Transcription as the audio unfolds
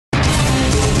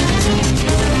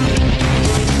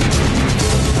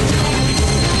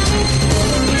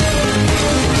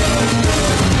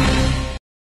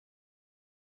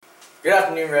Good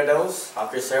afternoon, Red Devils. I'm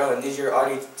Chris Harrell, and these are your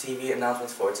Rdtv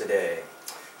announcements for today.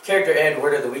 Character and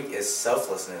word of the week is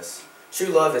selflessness. True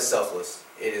love is selfless.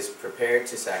 It is prepared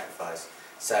to sacrifice.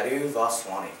 Sadhu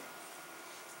Vaswani.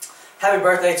 Happy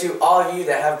birthday to all of you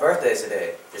that have birthdays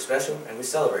today. You're special, and we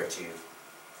celebrate you.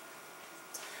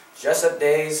 Dress up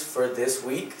days for this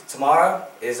week. Tomorrow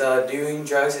is doing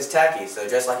drugs is tacky, so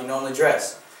dress like you normally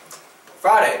dress.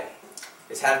 Friday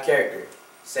is have character.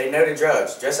 Say no to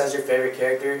drugs. Dress as your favorite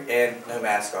character, and no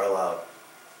masks are allowed.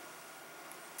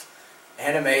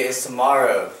 Anime is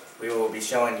tomorrow. We will be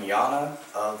showing Yana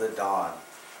of the Dawn.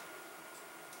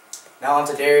 Now on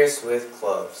to Darius with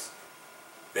clubs.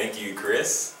 Thank you,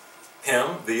 Chris.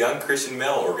 HIM, the Young Christian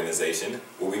Male Organization,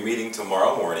 will be meeting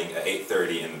tomorrow morning at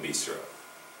 8:30 in the Bistro.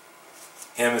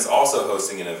 HIM is also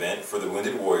hosting an event for the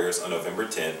Wounded Warriors on November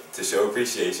 10th to show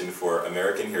appreciation for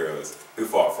American heroes who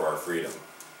fought for our freedom.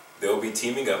 They will be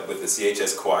teaming up with the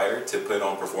CHS Choir to put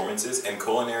on performances, and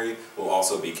culinary will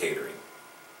also be catering.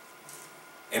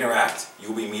 Interact, you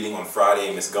will be meeting on Friday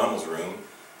in Ms. Gunnell's room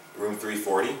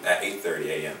 340 at 8:30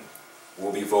 a.m.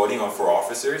 We'll be voting on 4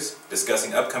 officers,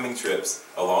 discussing upcoming trips,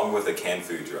 along with a canned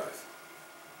food drive.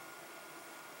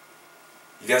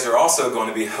 You guys are also going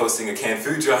to be hosting a canned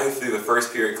food drive through the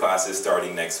first period classes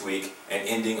starting next week and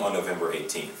ending on November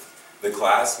 18th. The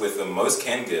class with the most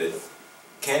canned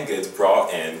goods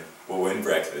brought in will win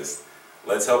breakfast.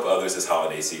 Let's help others this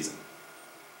holiday season.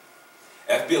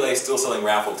 FBLA is still selling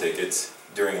raffle tickets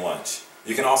during lunch.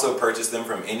 You can also purchase them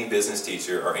from any business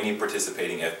teacher or any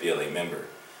participating FBLA member.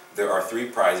 There are 3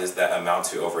 prizes that amount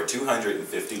to over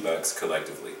 $250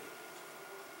 collectively.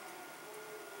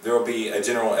 There will be a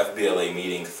general FBLA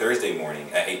meeting Thursday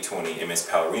morning at 8:20 in Ms.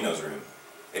 Palorino's room.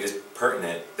 It is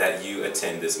pertinent that you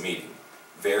attend this meeting.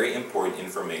 Very important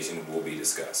information will be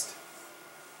discussed.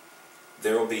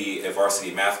 There will be a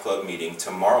varsity math club meeting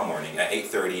tomorrow morning at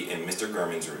 8:30 in Mr.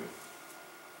 Gurman's room.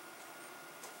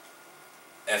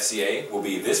 FCA will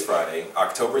be this Friday,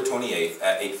 October 28th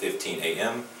at 8:15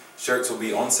 a.m. Shirts will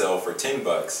be on sale for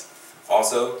 $10.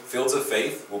 Also, Fields of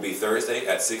Faith will be Thursday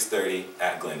at 6:30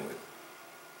 at Glenwood.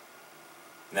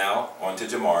 Now, on to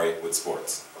Jamari with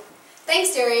sports.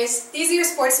 Thanks, Darius. These are your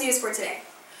sports news for today.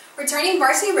 Returning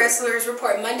varsity wrestlers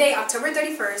report Monday, October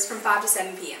 31st from 5 to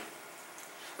 7 p.m.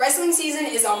 Wrestling season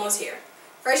is almost here.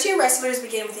 First-year wrestlers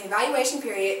begin with an evaluation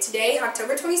period today,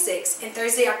 October 26th, and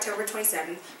Thursday, October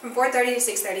 27th, from 4:30 to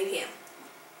 6:30 p.m.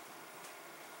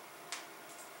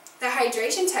 The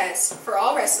hydration test for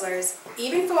all wrestlers,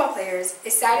 even football players,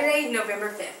 is Saturday, November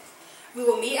 5th. We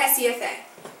will meet at CFA.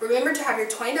 Remember to have your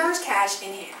 $20 cash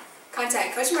in hand.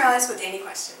 Contact Coach Morales with any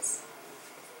questions.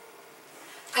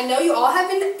 I know you all have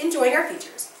been enjoying our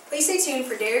features. Please stay tuned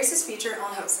for Darius' feature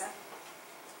on HOSA.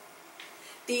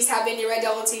 These have been your Red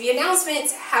Devil TV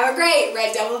announcements. Have a great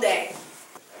Red Devil Day.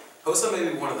 HOSA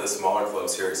may be one of the smaller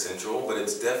clubs here at Central, but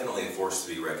it's definitely a force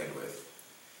to be reckoned with.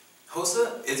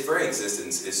 HOSA, its very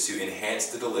existence is to enhance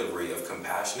the delivery of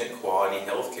compassionate, quality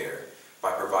health care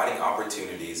by providing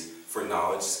opportunities for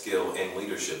knowledge, skill, and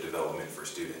leadership development for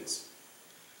students.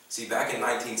 See, back in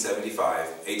 1975,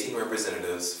 18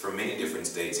 representatives from many different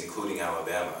states, including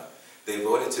Alabama, they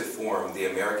voted to form the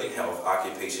American Health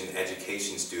Occupation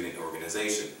Education Student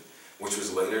Organization, which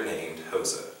was later named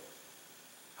HOSA.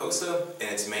 HOSA, in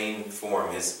its main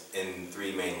form, is in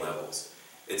 3 main levels.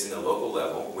 It's in the local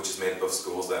level, which is made up of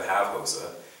schools that have HOSA,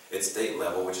 its state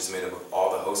level, which is made up of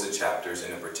all the HOSA chapters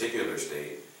in a particular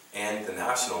state, and the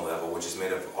national level, which is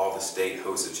made up of all the state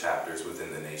HOSA chapters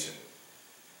within the nation.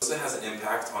 HOSA has an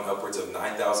impact on upwards of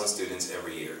 9,000 students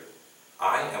every year.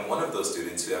 I am one of those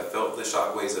students who have felt the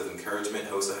shockwaves of encouragement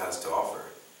HOSA has to offer.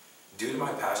 Due to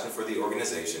my passion for the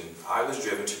organization, I was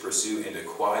driven to pursue and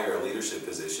acquire a leadership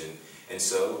position, and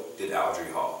so did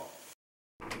Aldrey Hall.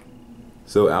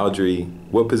 So Aldrey,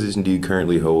 what position do you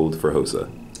currently hold for HOSA?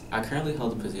 I currently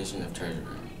hold the position of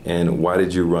treasurer. And why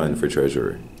did you run for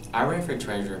treasurer? I ran for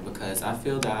treasurer because I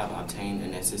feel that I've obtained a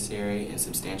necessary and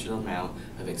substantial amount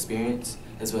of experience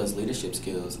as well as leadership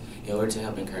skills in order to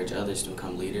help encourage others to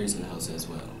become leaders in HOSA as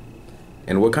well.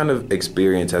 And what kind of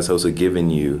experience has HOSA given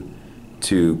you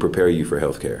to prepare you for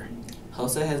healthcare?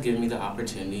 HOSA has given me the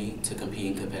opportunity to compete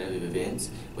in competitive events,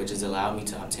 which has allowed me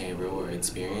to obtain real-world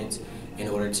experience in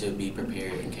order to be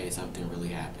prepared in case something really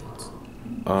happens.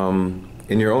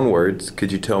 In your own words,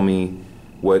 could you tell me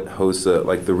what HOSA,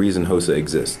 like the reason HOSA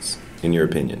exists, in your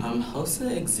opinion?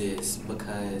 HOSA exists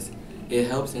because it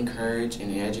helps encourage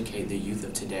and educate the youth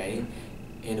of today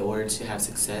in order to have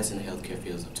success in the healthcare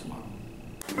fields of tomorrow.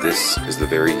 This is the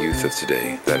very youth of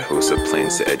today that HOSA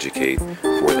plans to educate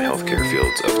for the healthcare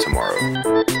fields of tomorrow.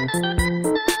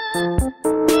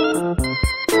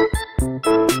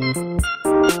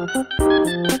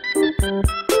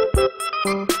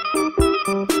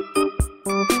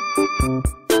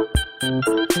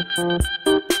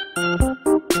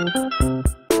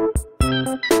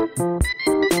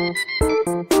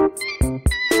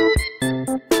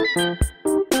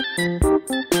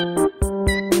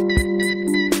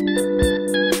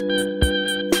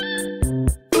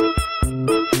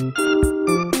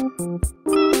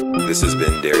 This has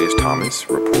been Darius Thomas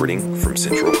reporting from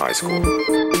Central High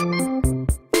School.